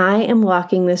 and I am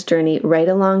walking this journey right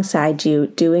alongside you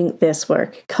doing this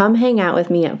work. Come hang out with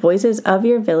me at Voices of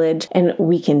Your Village, and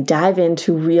we can dive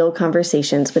into real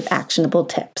conversations with actionable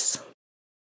tips.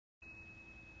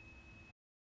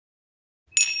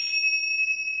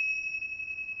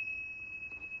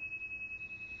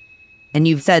 And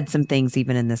you've said some things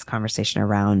even in this conversation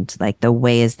around like the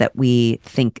ways that we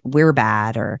think we're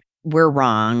bad or we're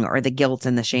wrong, or the guilt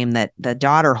and the shame that the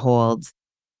daughter holds.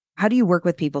 How do you work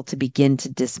with people to begin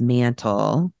to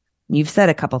dismantle? You've said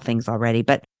a couple things already,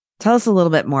 but tell us a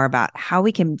little bit more about how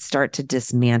we can start to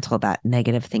dismantle that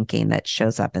negative thinking that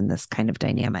shows up in this kind of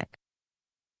dynamic.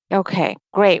 Okay,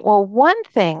 great. Well, one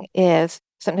thing is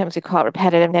sometimes we call it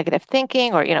repetitive negative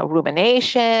thinking or,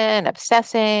 rumination,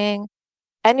 obsessing.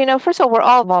 And, first of all, we're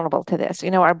all vulnerable to this.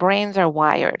 Our brains are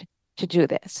wired to do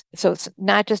this. So it's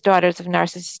not just daughters of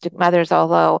narcissistic mothers,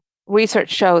 although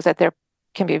research shows that they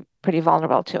can be pretty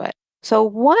vulnerable to it. So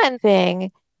one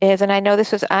thing is, and I know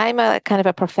I'm a kind of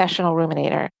a professional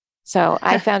ruminator. So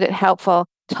I found it helpful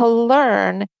to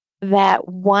learn that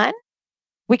one,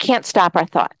 we can't stop our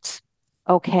thoughts.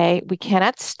 Okay. We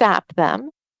cannot stop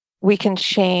them. We can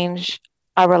change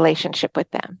our relationship with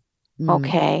them.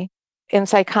 Okay. In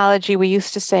psychology, we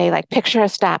used to say, like, picture a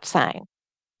stop sign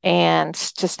and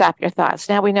to stop your thoughts.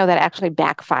 Now we know that actually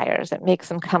backfires. It makes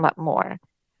them come up more.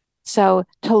 So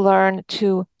to learn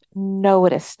to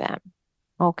notice them.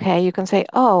 Okay. You can say,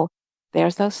 oh,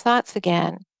 there's those thoughts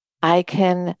again. I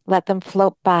can let them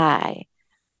float by.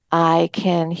 I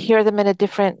can hear them in a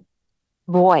different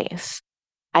voice.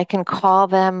 I can call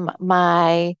them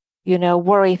my,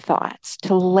 worry thoughts,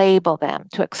 to label them,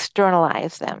 to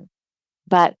externalize them,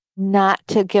 but not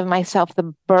to give myself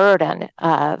the burden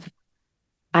of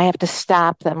I have to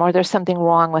stop them or there's something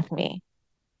wrong with me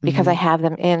because I have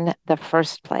them in the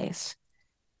first place.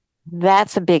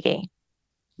 That's a biggie.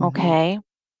 Okay.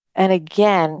 And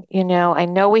again, I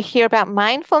know we hear about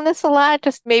mindfulness a lot,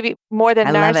 just maybe more than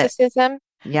narcissism.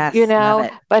 Yes.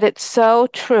 But it's so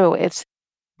true. It's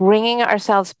bringing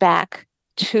ourselves back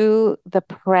to the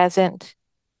present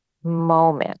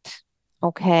moment.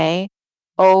 Okay.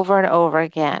 Over and over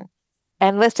again.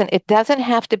 And listen, it doesn't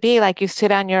have to be like you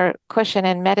sit on your cushion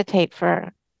and meditate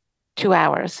for 2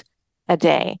 hours a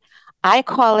day. I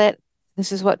call it,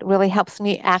 this is what really helps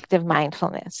me, active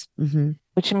mindfulness,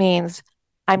 which means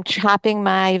I'm chopping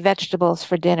my vegetables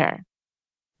for dinner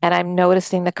and I'm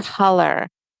noticing the color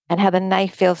and how the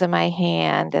knife feels in my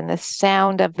hand and the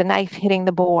sound of the knife hitting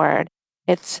the board.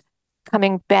 It's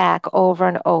coming back over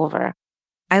and over.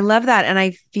 I love that. And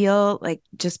I feel like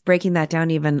just breaking that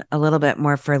down even a little bit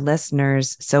more for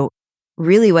listeners. So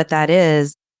really what that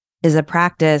is a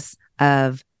practice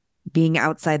of being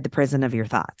outside the prison of your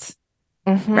thoughts,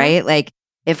 right? Like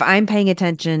if I'm paying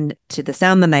attention to the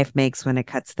sound the knife makes when it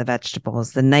cuts the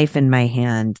vegetables, the knife in my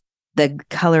hand, the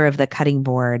color of the cutting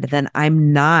board, then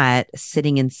I'm not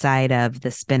sitting inside of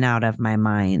the spin out of my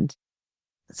mind.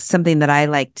 Something that I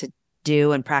like to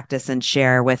do and practice and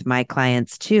share with my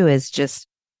clients too is just,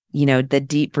 the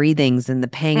deep breathings and the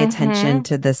paying attention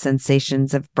to the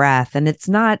sensations of breath. And it's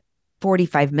not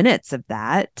 45 minutes of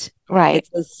that. Right.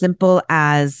 It's as simple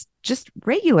as just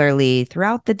regularly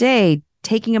throughout the day,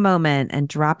 taking a moment and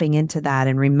dropping into that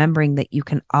and remembering that you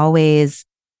can always,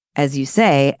 as you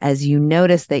say, as you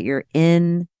notice that you're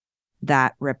in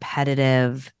that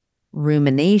repetitive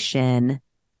rumination,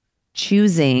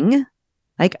 choosing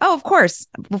like, oh, of course.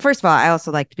 Well, first of all, I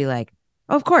also like to be like,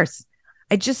 oh, of course.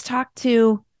 I just talked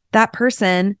to that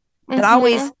person that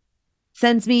always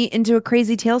sends me into a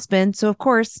crazy tailspin. So of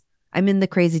course I'm in the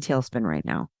crazy tailspin right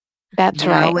now. That's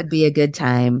Now right. would be a good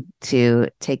time to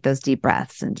take those deep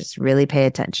breaths and just really pay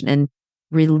attention and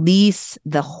release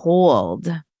the hold.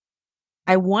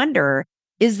 I wonder,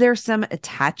 is there some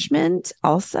attachment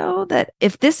also that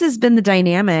if this has been the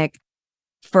dynamic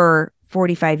for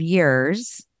 45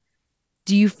 years,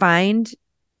 do you find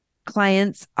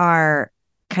clients are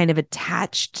kind of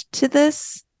attached to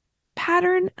this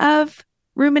pattern of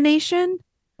rumination?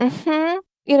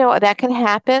 That can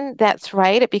happen. That's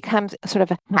right. It becomes sort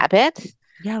of a habit.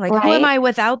 Yeah, like right? who am I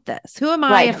without this? Who am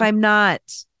I Right. if I'm not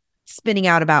spinning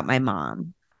out about my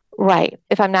mom? Right.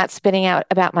 If I'm not spinning out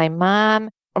about my mom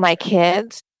or my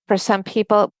kids, for some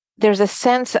people, there's a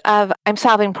sense of I'm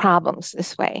solving problems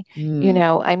this way.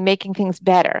 I'm making things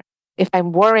better. If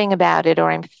I'm worrying about it or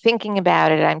I'm thinking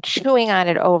about it, I'm chewing on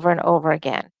it over and over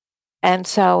again. And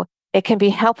so it can be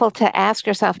helpful to ask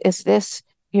yourself, is this,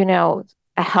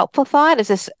 a helpful thought? Is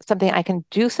this something I can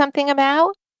do something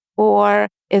about? Or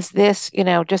is this,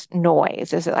 just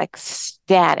noise? Is it like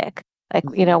static? Like,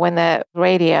 when the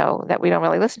radio that we don't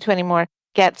really listen to anymore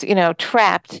gets,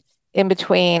 trapped in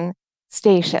between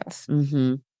stations.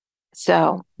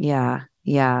 So,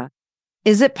 yeah.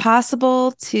 Is it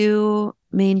possible to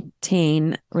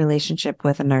maintain relationship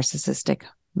with a narcissistic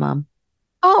mom?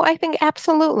 Oh, I think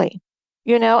absolutely.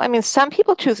 Some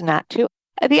people choose not to.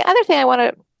 The other thing I want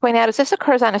to point out is this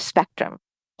occurs on a spectrum.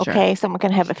 Sure. Okay. Someone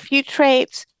can have a few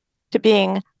traits to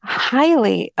being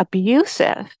highly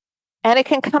abusive, and it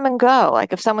can come and go.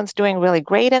 Like if someone's doing really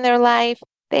great in their life,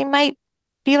 they might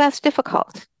be less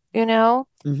difficult,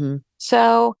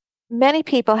 So many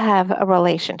people have a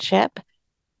relationship,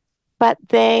 but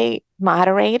they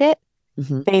moderate it.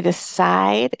 They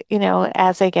decide,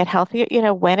 as they get healthier,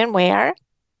 when and where.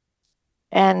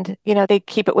 And, they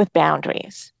keep it with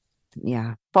boundaries.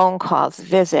 Yeah. Phone calls,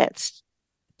 visits,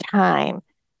 time.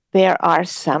 There are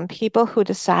some people who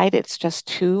decide it's just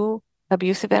too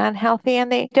abusive and unhealthy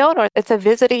and they don't, or it's a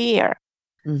visit a year,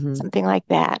 something like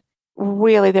that.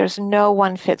 Really, there's no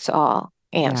one fits all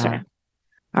answer. Yeah.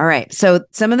 All right. So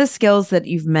some of the skills that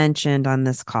you've mentioned on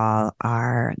this call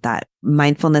are that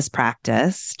mindfulness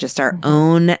practice, just our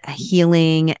own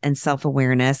healing and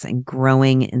self-awareness and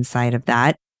growing inside of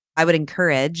that. I would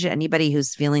encourage anybody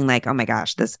who's feeling like, oh my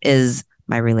gosh, this is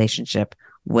my relationship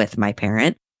with my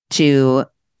parent, to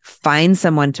find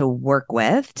someone to work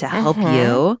with to help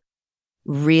you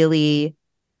really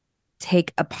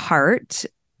take apart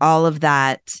all of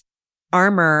that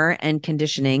armor and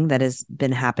conditioning that has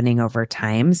been happening over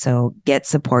time. So get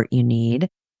support you need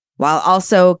while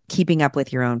also keeping up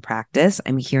with your own practice.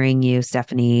 I'm hearing you,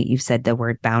 Stephanie, you've said the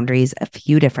word boundaries a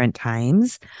few different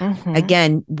times.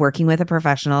 Again, working with a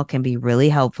professional can be really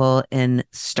helpful in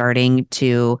starting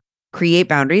to create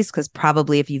boundaries, because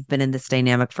probably if you've been in this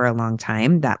dynamic for a long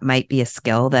time, that might be a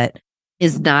skill that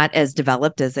is not as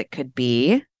developed as it could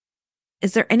be.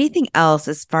 Is there anything else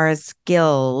as far as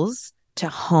skills to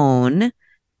hone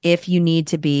if you need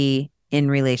to be in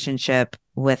relationship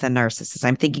with a narcissist?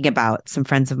 I'm thinking about some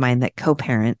friends of mine that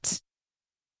co-parent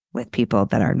with people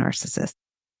that are narcissists.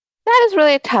 That is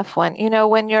really a tough one.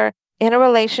 When you're in a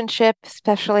relationship,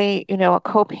 especially, a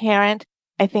co-parent,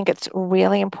 I think it's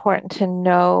really important to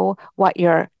know what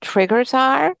your triggers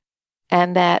are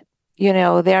and that,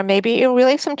 there may be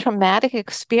really some traumatic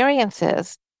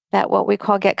experiences that what we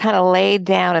call get kind of laid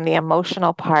down in the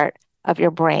emotional part of your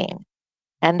brain.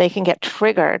 And they can get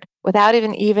triggered without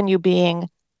even you being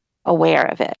aware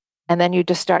of it. And then you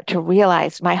just start to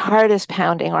realize my heart is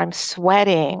pounding, or I'm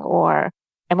sweating, or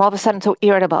I'm all of a sudden so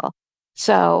irritable.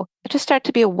 So just start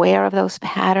to be aware of those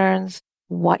patterns,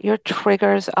 what your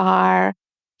triggers are,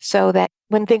 so that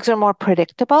when things are more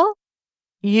predictable,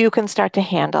 you can start to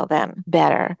handle them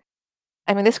better.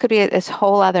 This could be this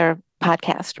whole other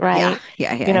podcast, right?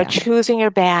 Yeah. Choosing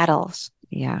your battles.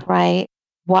 Yeah. Right?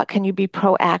 What can you be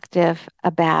proactive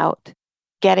about?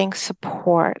 Getting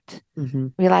support,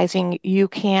 realizing you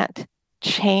can't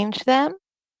change them.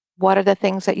 What are the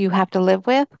things that you have to live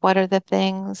with? What are the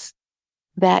things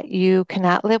that you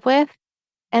cannot live with?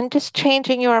 And just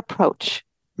changing your approach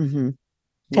to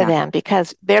them,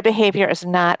 because their behavior is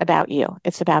not about you.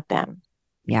 It's about them.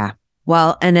 Yeah.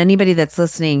 Well, and anybody that's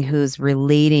listening who's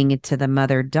relating to the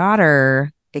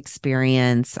mother-daughter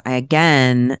experience,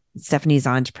 Stephanie's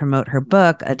on to promote her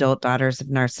book, Adult Daughters of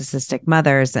Narcissistic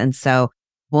Mothers. And so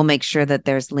we'll make sure that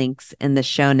there's links in the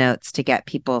show notes to get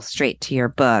people straight to your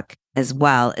book. as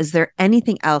well. Is there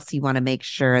anything else you want to make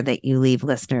sure that you leave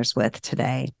listeners with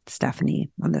today, Stephanie,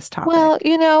 on this topic? Well,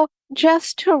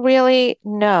 just to really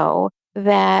know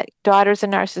that daughters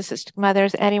and narcissistic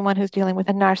mothers, anyone who's dealing with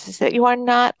a narcissist, you are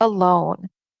not alone.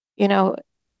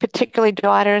 Particularly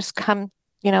daughters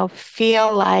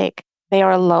feel like they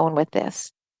are alone with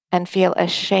this and feel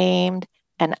ashamed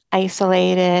and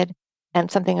isolated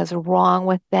and something is wrong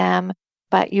with them.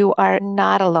 But you are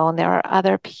not alone. There are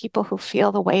other people who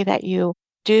feel the way that you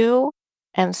do.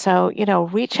 And so,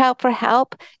 reach out for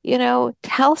help,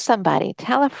 tell somebody,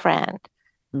 tell a friend.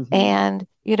 Mm-hmm. And,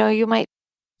 you might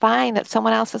find that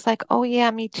someone else is like, oh,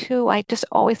 yeah, me too. I just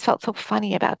always felt so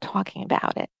funny about talking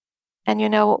about it. And,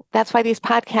 that's why these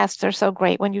podcasts are so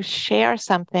great. When you share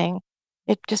something,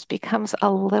 it just becomes a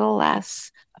little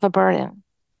less of a burden.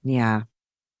 Yeah.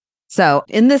 So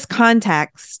in this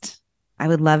context, I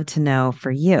would love to know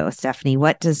for you, Stephanie,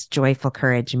 what does joyful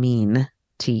courage mean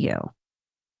to you?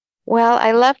 Well,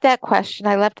 I loved that question.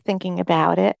 I loved thinking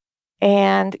about it.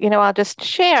 And, I'll just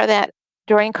share that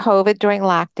during COVID, during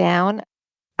lockdown,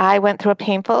 I went through a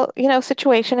painful,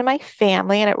 situation in my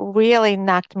family, and it really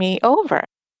knocked me over.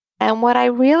 And what I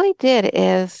really did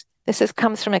is,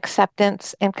 comes from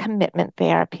acceptance and commitment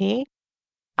therapy.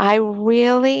 I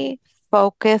really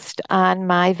focused on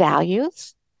my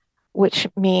values, which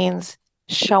means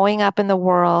showing up in the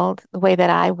world the way that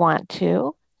I want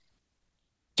to,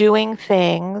 doing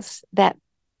things that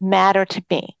matter to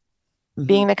me,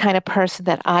 being the kind of person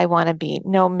that I want to be,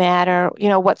 no matter,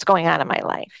 what's going on in my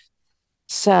life.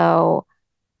 So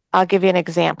I'll give you an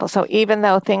example. So even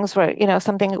though things were,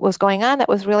 something was going on that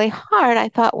was really hard, I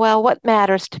thought, well, what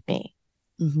matters to me?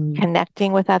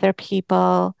 Connecting with other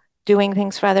people, doing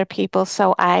things for other people.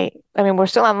 So I mean, we're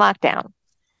still on lockdown.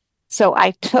 So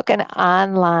I took an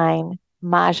online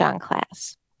Mahjong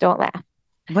class. Don't laugh.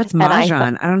 What's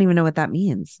Mahjong? I don't even know what that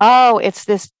means. Oh, it's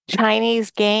this Chinese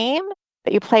game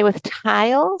that you play with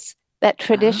tiles that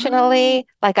traditionally,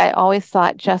 like I always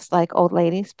thought, just like old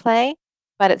ladies play,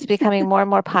 but it's becoming more and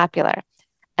more popular.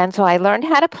 And so I learned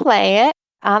how to play it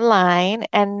online.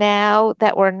 And now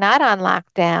that we're not on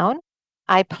lockdown,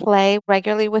 I play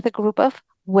regularly with a group of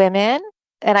women.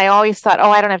 And I always thought,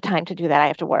 oh, I don't have time to do that. I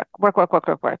have to work.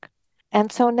 And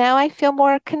so now I feel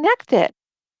more connected.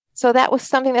 So that was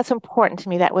something that's important to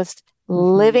me. That was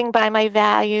living by my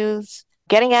values,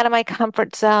 getting out of my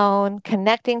comfort zone,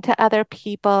 connecting to other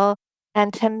people.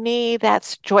 And to me,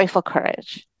 that's joyful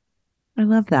courage. I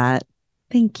love that.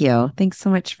 Thank you. Thanks so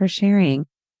much for sharing.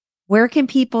 Where can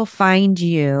people find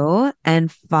you and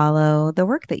follow the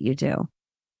work that you do?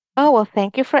 Oh, well,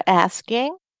 thank you for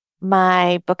asking.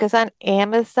 My book is on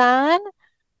Amazon.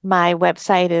 My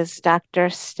website is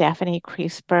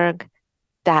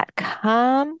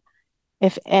drstephaniekriesberg.com.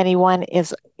 If anyone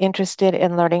is interested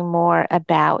in learning more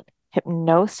about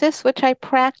hypnosis, which I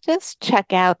practice,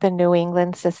 check out the New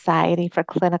England Society for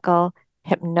Clinical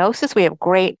Hypnosis. We have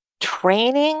great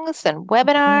trainings and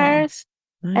webinars.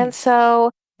 Nice. And so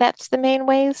that's the main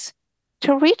ways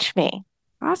to reach me.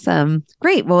 Awesome.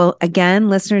 Great. Well, again,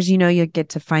 listeners, you'll get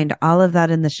to find all of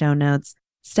that in the show notes.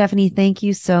 Stephanie, thank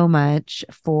you so much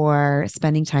for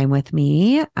spending time with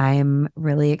me. I'm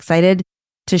really excited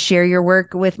to share your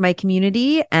work with my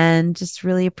community and just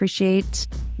really appreciate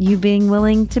you being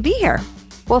willing to be here.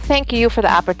 Well, thank you for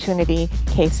the opportunity,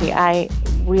 Casey. I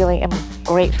really am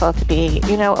grateful to be,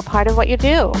 a part of what you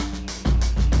do.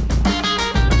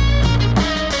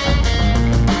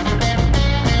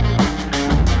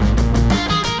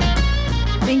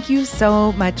 Thank you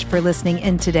so much for listening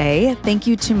in today. Thank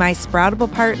you to my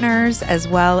Sproutable partners, as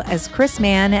well as Chris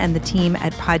Mann and the team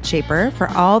at Podshaper for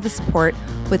all the support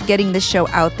with getting this show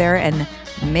out there and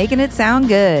making it sound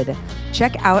good.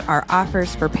 Check out our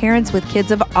offers for parents with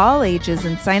kids of all ages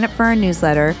and sign up for our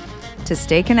newsletter to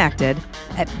stay connected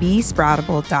at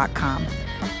besproutable.com.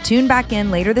 Tune back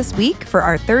in later this week for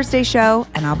our Thursday show,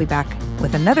 and I'll be back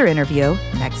with another interview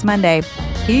next Monday.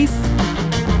 Peace.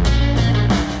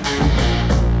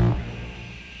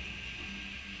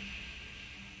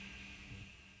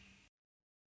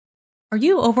 Are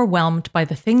you overwhelmed by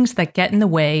the things that get in the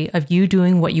way of you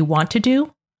doing what you want to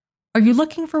do? Are you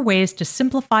looking for ways to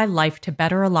simplify life to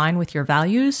better align with your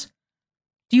values?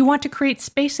 Do you want to create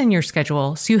space in your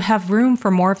schedule so you have room for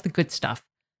more of the good stuff?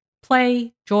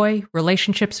 Play, joy,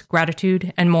 relationships,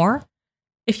 gratitude, and more?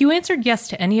 If you answered yes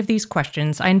to any of these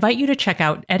questions, I invite you to check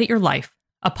out Edit Your Life,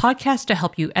 a podcast to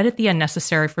help you edit the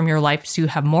unnecessary from your life so you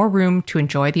have more room to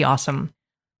enjoy the awesome.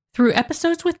 Through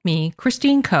episodes with me,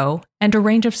 Christine Coe, and a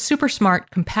range of super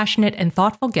smart, compassionate, and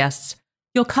thoughtful guests,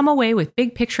 you'll come away with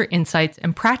big picture insights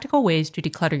and practical ways to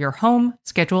declutter your home,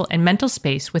 schedule, and mental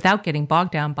space without getting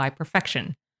bogged down by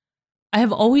perfection. I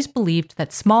have always believed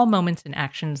that small moments and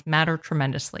actions matter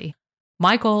tremendously.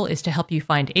 My goal is to help you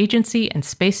find agency and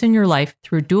space in your life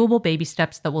through doable baby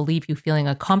steps that will leave you feeling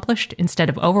accomplished instead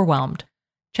of overwhelmed.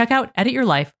 Check out Edit Your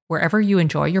Life wherever you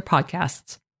enjoy your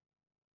podcasts.